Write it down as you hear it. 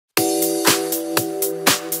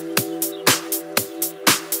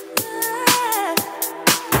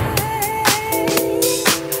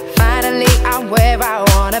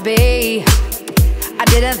wanna be. I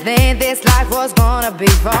didn't think this life was gonna be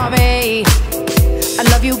for me. I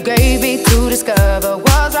love you gave me to discover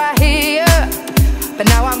was right here, but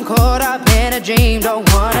now I'm caught up in a dream, don't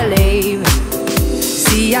wanna leave.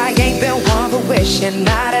 See, I ain't been one for wishing,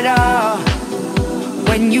 not at all.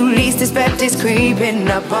 When you least expect it's creeping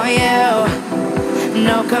up on you.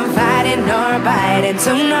 No confiding nor biting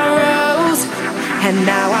to no rules. And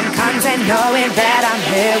now I'm content knowing that I'm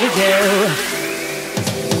here with you.